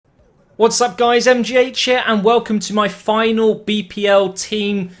What's up guys, MGH here and welcome to my final BPL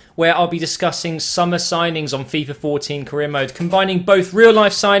team where I'll be discussing summer signings on FIFA 14 career mode, combining both real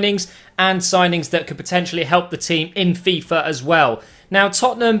life signings and signings that could potentially help the team in FIFA as well. Now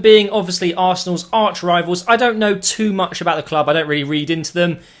Tottenham being obviously Arsenal's arch rivals, I don't know too much about the club, I don't really read into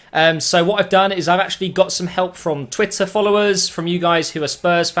them. So what I've done is I've actually got some help from Twitter followers, from you guys who are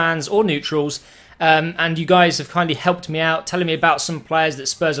Spurs fans or neutrals. And you guys have kindly helped me out, telling me about some players that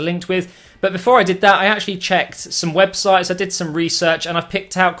Spurs are linked with. But before I did that, I actually checked some websites, I did some research, and I've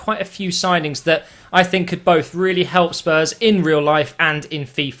picked out quite a few signings that I think could both really help Spurs in real life and in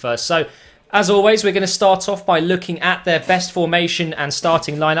FIFA. So, as always, we're going to start off by looking at their best formation and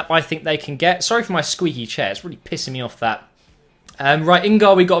starting lineup I think they can get. Sorry for my squeaky chair, it's really pissing me off that. Right, in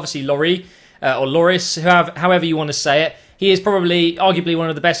goal we got obviously Laurie, or Loris, however you want to say it. He is probably, arguably, one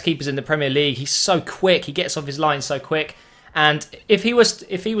of the best keepers in the Premier League. He's so quick. He gets off his line so quick. And if he was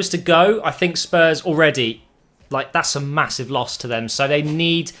to go, I think Spurs already, that's a massive loss to them. So they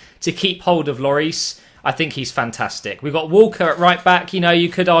need to keep hold of Lloris. I think he's fantastic. We've got Walker at right back. You know, you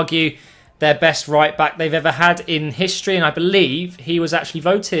could argue their best right back they've ever had in history. And I believe he was actually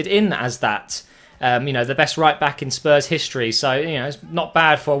voted in as that. The best right back in Spurs history. So, it's not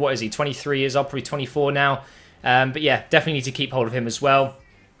bad for, what is he, 23 years old, probably 24 now. But yeah, definitely need to keep hold of him as well.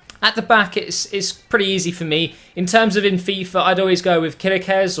 At the back, it's pretty easy for me. In terms of in FIFA, I'd always go with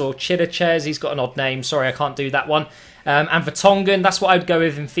Kirikez or Chidachez. He's got an odd name. Sorry, I can't do that one. And Vertonghen, that's what I'd go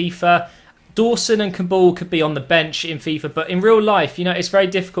with in FIFA. Dawson and Kabul could be on the bench in FIFA. But in real life, it's very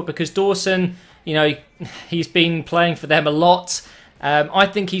difficult because Dawson, he's been playing for them a lot. I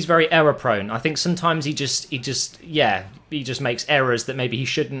think he's very error prone. I think sometimes he just makes errors that maybe he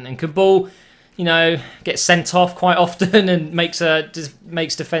shouldn't. And Kabul, gets sent off quite often and makes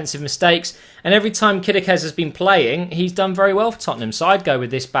defensive mistakes. And every time Kirikez has been playing, he's done very well for Tottenham. So I'd go with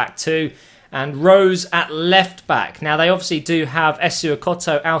this back too. And Rose at left back. Now, they obviously do have Esu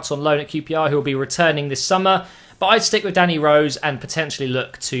Akoto out on loan at QPR, who will be returning this summer. But I'd stick with Danny Rose and potentially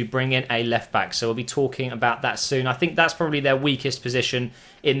look to bring in a left back. So we'll be talking about that soon. I think that's probably their weakest position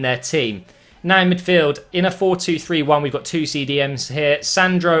in their team. Now in midfield, in a 4-2-3-1, we've got two CDMs here,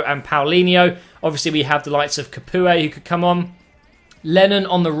 Sandro and Paulinho. Obviously, we have the likes of Capoue who could come on. Lennon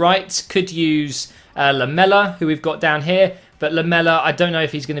on the right could use Lamela, who we've got down here. But Lamela, I don't know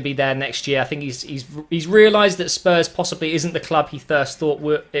if he's going to be there next year. I think he's realised that Spurs possibly isn't the club he first thought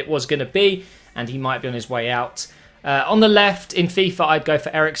it was going to be. And he might be on his way out. On the left, in FIFA, I'd go for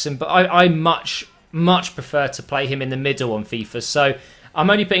Eriksen. But I much prefer to play him in the middle on FIFA. So I'm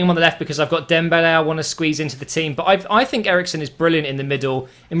only putting him on the left because I've got Dembele I want to squeeze into the team. But I think Eriksen is brilliant in the middle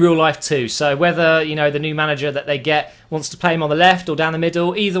in real life too. So whether, the new manager that they get wants to play him on the left or down the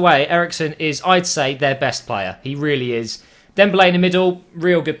middle, either way, Eriksen is, I'd say, their best player. He really is. Dembele in the middle,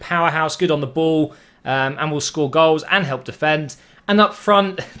 real good powerhouse, good on the ball, and will score goals and help defend. And up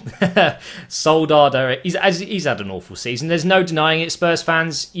front, Soldado, he's had an awful season. There's no denying it, Spurs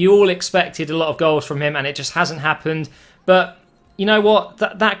fans. You all expected a lot of goals from him and it just hasn't happened. But you know what?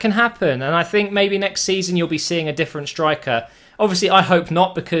 That can happen. And I think maybe next season you'll be seeing a different striker. Obviously, I hope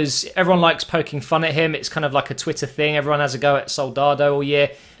not because everyone likes poking fun at him. It's kind of like a Twitter thing. Everyone has a go at Soldado all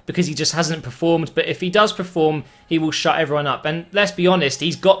year because he just hasn't performed. But if he does perform, he will shut everyone up. And let's be honest,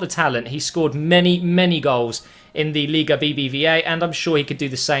 he's got the talent. He's scored many goals in the Liga BBVA, and I'm sure he could do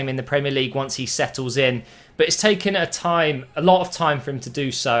the same in the Premier League once he settles in. But it's taken a lot of time for him to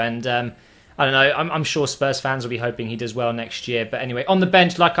do so, and I don't know, I'm sure Spurs fans will be hoping he does well next year. But anyway, on the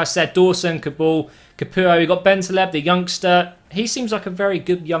bench, like I said, Dawson, Kabul, Capoue, we've got Bentaleb, the youngster. He seems like a very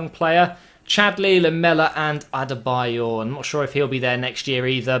good young player. Chadley, Lamela and Adebayor. I'm not sure if he'll be there next year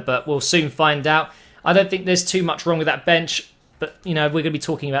either, but we'll soon find out. I don't think there's too much wrong with that bench. But, we're going to be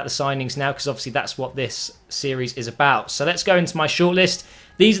talking about the signings now because obviously that's what this series is about. So let's go into my shortlist.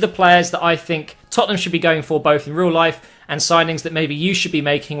 These are the players that I think Tottenham should be going for both in real life and signings that maybe you should be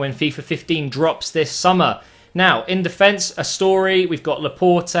making when FIFA 15 drops this summer. Now, in defence, a story. We've got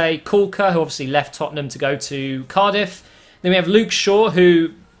Laporte, Kulka, who obviously left Tottenham to go to Cardiff. Then we have Luke Shaw,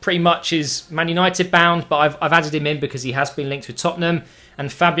 who pretty much is Man United bound, but I've added him in because he has been linked with Tottenham.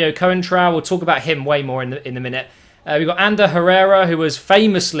 And Fabio Coentrao, we'll talk about him way more in the minute. We've got Ander Herrera, who was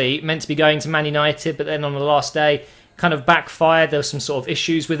famously meant to be going to Man United, but then on the last day kind of backfired. There were some sort of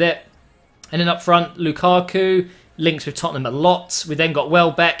issues with it. And then up front, Lukaku, linked with Tottenham a lot. We then got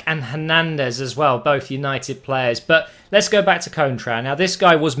Welbeck and Hernandez as well, both United players. But let's go back to Coentrao. Now, this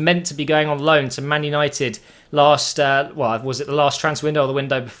guy was meant to be going on loan to Man United was it the last transfer window or the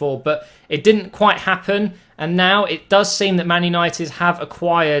window before? But it didn't quite happen. And now it does seem that Man United have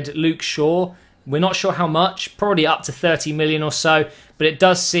acquired Luke Shaw. We're not sure how much, probably up to 30 million or so. but it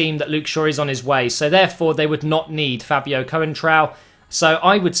does seem that Luke Shaw is on his way. So therefore, they would not need Fabio Coentrao. So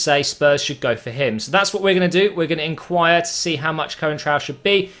I would say Spurs should go for him. So that's what we're going to do. We're going to inquire to see how much Coentrao should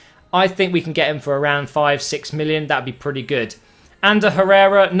be. I think we can get him for around 5-6 million. That'd be pretty good. Ander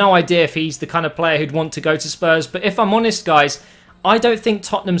Herrera, no idea if he's the kind of player who'd want to go to Spurs. But if I'm honest, guys, I don't think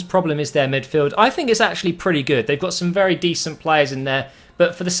Tottenham's problem is their midfield. I think it's actually pretty good. They've got some very decent players in there.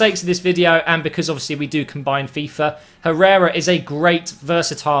 But for the sakes of this video, and because obviously we do combine FIFA, Herrera is a great,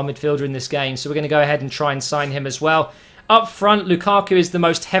 versatile midfielder in this game. So we're going to go ahead and try and sign him as well. Up front, Lukaku is the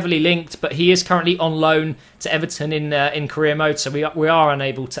most heavily linked, but he is currently on loan to Everton in career mode, so we are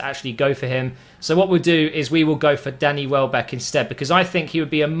unable to actually go for him. So what we'll do is we will go for Danny Welbeck instead, because I think he would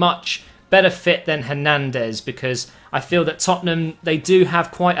be a much better fit than Hernandez, because I feel that Tottenham, they do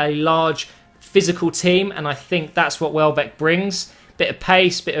have quite a large physical team, and I think that's what Welbeck brings. Bit of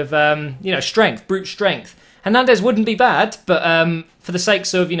pace, bit of strength, brute strength. Hernandez wouldn't be bad, but for the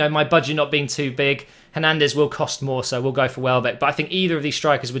sakes of my budget not being too big, Hernandez will cost more, so we'll go for Welbeck. But I think either of these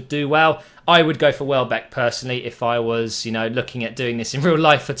strikers would do well. I would go for Welbeck personally if I was, looking at doing this in real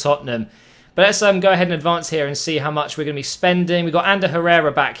life for Tottenham. But let's go ahead and advance here and see how much we're going to be spending. We've got Ander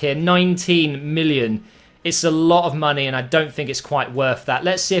Herrera back here, 19 million. It's a lot of money, and I don't think it's quite worth that.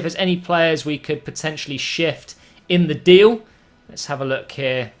 Let's see if there's any players we could potentially shift in the deal. Let's have a look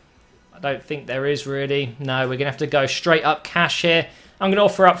here. I don't think there is really. No, we're going to have to go straight up cash here. I'm going to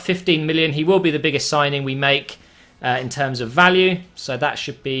offer up 15 million. He will be the biggest signing we make in terms of value. So that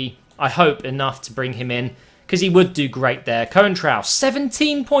should be, I hope, enough to bring him in, because he would do great there. Coentrao,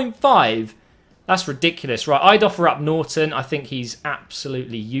 17.5. That's ridiculous. Right, I'd offer up Norton. I think he's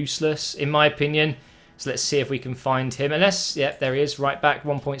absolutely useless, in my opinion. So let's see if we can find him. Unless, yep, there he is, right back,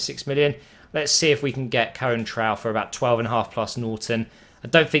 1.6 million. Let's see if we can get Coentrao for about 12.5 plus Norton. I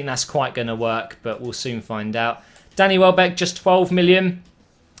don't think that's quite going to work, but we'll soon find out. Danny Welbeck, just 12 million.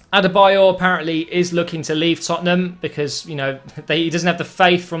 Adebayor apparently is looking to leave Tottenham because, he doesn't have the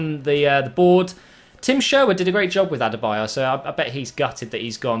faith from the board. Tim Sherwood did a great job with Adebayor, so I bet he's gutted that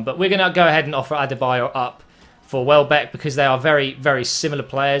he's gone. But we're going to go ahead and offer Adebayor up for Welbeck because they are very, very similar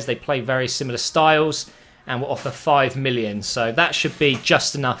players. They play very similar styles, and we'll offer 5 million. So that should be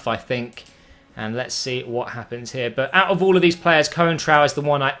just enough, I think. And let's see what happens here. But out of all of these players, Coentrao is the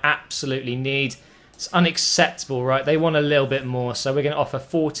one I absolutely need. It's unacceptable, right? They want a little bit more, so we're going to offer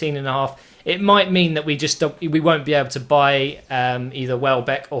 14.5. It might mean that we won't be able to buy either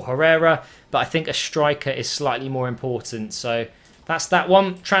Welbeck or Herrera, but I think a striker is slightly more important. So that's that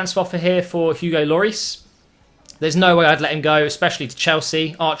one. Transfer offer here for Hugo Lloris. There's no way I'd let him go, especially to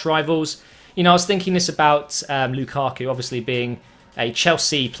Chelsea, arch rivals. I was thinking this about Lukaku, obviously being a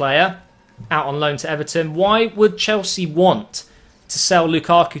Chelsea player out on loan to Everton. Why would Chelsea want to sell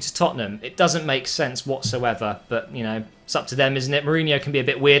Lukaku to Tottenham? It doesn't make sense whatsoever, but it's up to them, isn't it? Mourinho can be a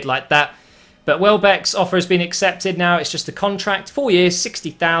bit weird like that. But Welbeck's offer has been accepted now. It's just a contract, 4 years,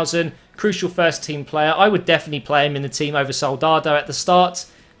 60,000, crucial first team player. I would definitely play him in the team over Soldado at the start.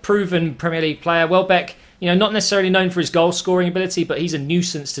 Proven Premier League player. Welbeck, not necessarily known for his goal scoring ability, but he's a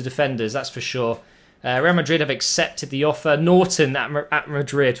nuisance to defenders, that's for sure. Real Madrid have accepted the offer. Norton at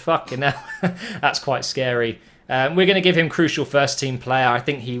Madrid, fucking hell. That's quite scary. We're going to give him crucial first team player. I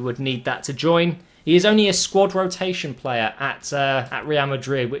think he would need that to join. He is only a squad rotation player at Real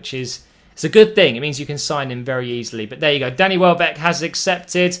Madrid, which is it's a good thing. It means you can sign him very easily. But there you go. Danny Welbeck has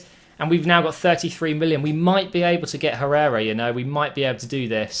accepted, and we've now got 33 million. We might be able to get Herrera, we might be able to do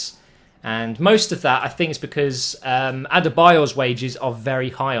this. And most of that, I think, is because Adebayor's wages are very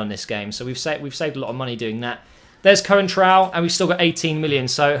high on this game. So we've saved a lot of money doing that. There's Coentrao, and we've still got 18 million.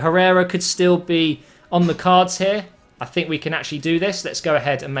 So Herrera could still be on the cards here. I think we can actually do this. Let's go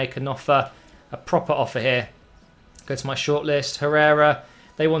ahead and make an offer, a proper offer here. Go to my shortlist. Herrera,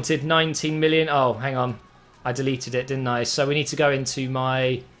 they wanted 19 million. Oh, hang on. I deleted it, didn't I? So we need to go into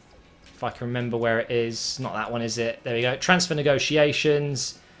my, if I can remember where it is. Not that one, is it? There we go. Transfer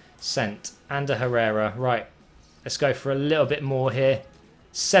negotiations. Sent. Ander Herrera. Right. Let's go for a little bit more here.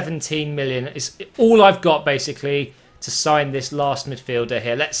 17 million. It's all I've got, basically, to sign this last midfielder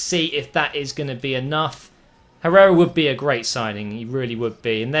here. Let's see if that is going to be enough. Herrera would be a great signing. He really would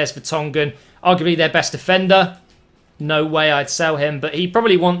be. And there's Vertonghen. Arguably their best defender. No way I'd sell him. But he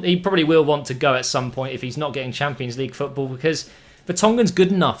probably will want to go at some point if he's not getting Champions League football, because Vertonghen's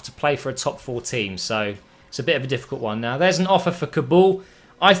good enough to play for a top 4 team. So it's a bit of a difficult one now. There's an offer for Kabul.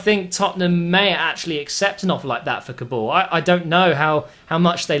 I think Tottenham may actually accept an offer like that for Kabul. I don't know how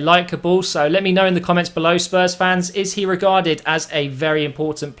much they like Kabul, so let me know in the comments below, Spurs fans. Is he regarded as a very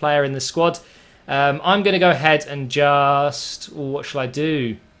important player in the squad? I'm going to go ahead and just... what shall I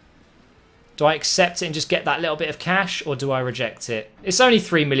do? Do I accept it and just get that little bit of cash, or do I reject it? It's only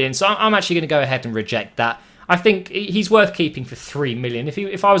 3 million, so I'm actually going to go ahead and reject that. I think he's worth keeping for 3 million.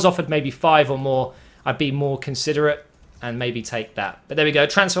 If I was offered maybe 5 or more, I'd be more considerate and maybe take that. But there we go.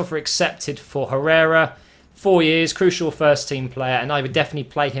 Transfer offer accepted for Herrera. 4 years, crucial first team player, and I would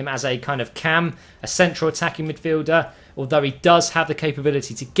definitely play him as a kind of cam, a central attacking midfielder, although he does have the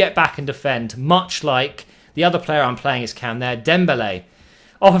capability to get back and defend, much like the other player I'm playing is cam there, Dembele.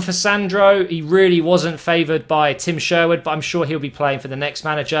 Offer for Sandro, he really wasn't favoured by Tim Sherwood, but I'm sure he'll be playing for the next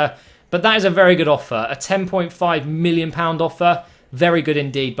manager. But that is a very good offer, a £10.5 million offer, very good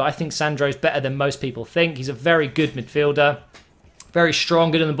indeed, but I think Sandro's better than most people think. He's a very good midfielder, very strong,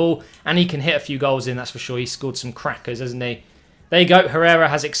 good on the ball, and he can hit a few goals in, that's for sure. He scored some crackers, hasn't he? There you go, Herrera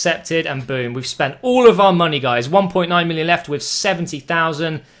has accepted, and boom, we've spent all of our money, guys. 1.9 million left with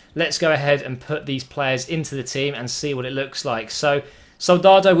 70,000. Let's go ahead and put these players into the team and see what it looks like. So,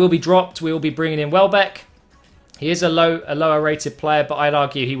 Soldado will be dropped. We will be bringing in Welbeck. He is a lower rated player, but I'd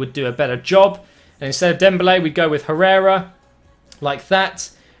argue he would do a better job. And instead of Dembele, we'd go with Herrera, like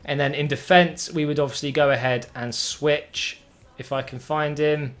that. And then in defence, we would obviously go ahead and switch, if I can find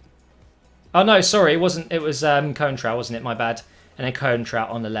him. Oh no, sorry, it wasn't. It was Coentrao, wasn't it? My bad. And then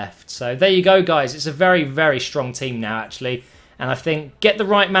Coentrao on the left. So there you go, guys. It's a very, very strong team now, actually. And I think get the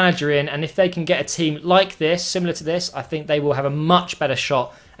right manager in, and if they can get a team like this, similar to this, I think they will have a much better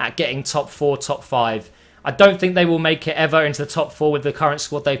shot at getting top 4, top 5. I don't think they will make it ever into the top 4 with the current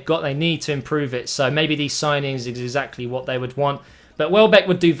squad they've got. They need to improve it. So maybe these signings is exactly what they would want. But Welbeck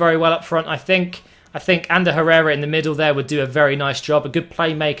would do very well up front, I think. I think Ander Herrera in the middle there would do a very nice job. A good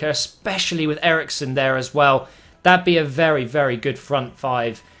playmaker, especially with Eriksen there as well. That'd be a very, very good front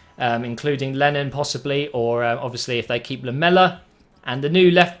 5. Including Lennon possibly, or obviously if they keep Lamella. And the new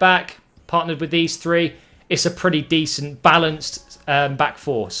left back, partnered with these 3, it's a pretty decent, balanced back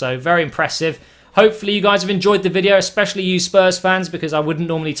 4. So very impressive. Hopefully you guys have enjoyed the video, especially you Spurs fans, because I wouldn't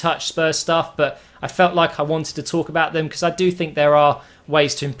normally touch Spurs stuff, but I felt like I wanted to talk about them because I do think there are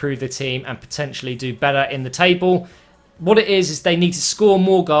ways to improve the team and potentially do better in the table. What it is they need to score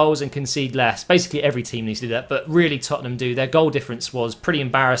more goals and concede less. Basically, every team needs to do that, but really Tottenham do. Their goal difference was pretty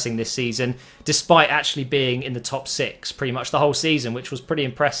embarrassing this season, despite actually being in the top 6 pretty much the whole season, which was pretty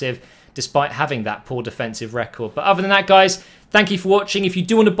impressive, despite having that poor defensive record. But other than that, guys, thank you for watching. If you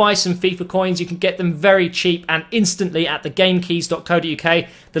do want to buy some FIFA coins, you can get them very cheap and instantly at thegamekeys.co.uk.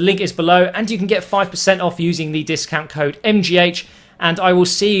 The link is below, and you can get 5% off using the discount code MGH. And I will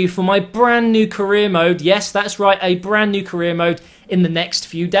see you for my brand new career mode. Yes, that's right, a brand new career mode in the next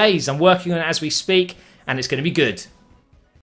few days. I'm working on it as we speak, and it's going to be good.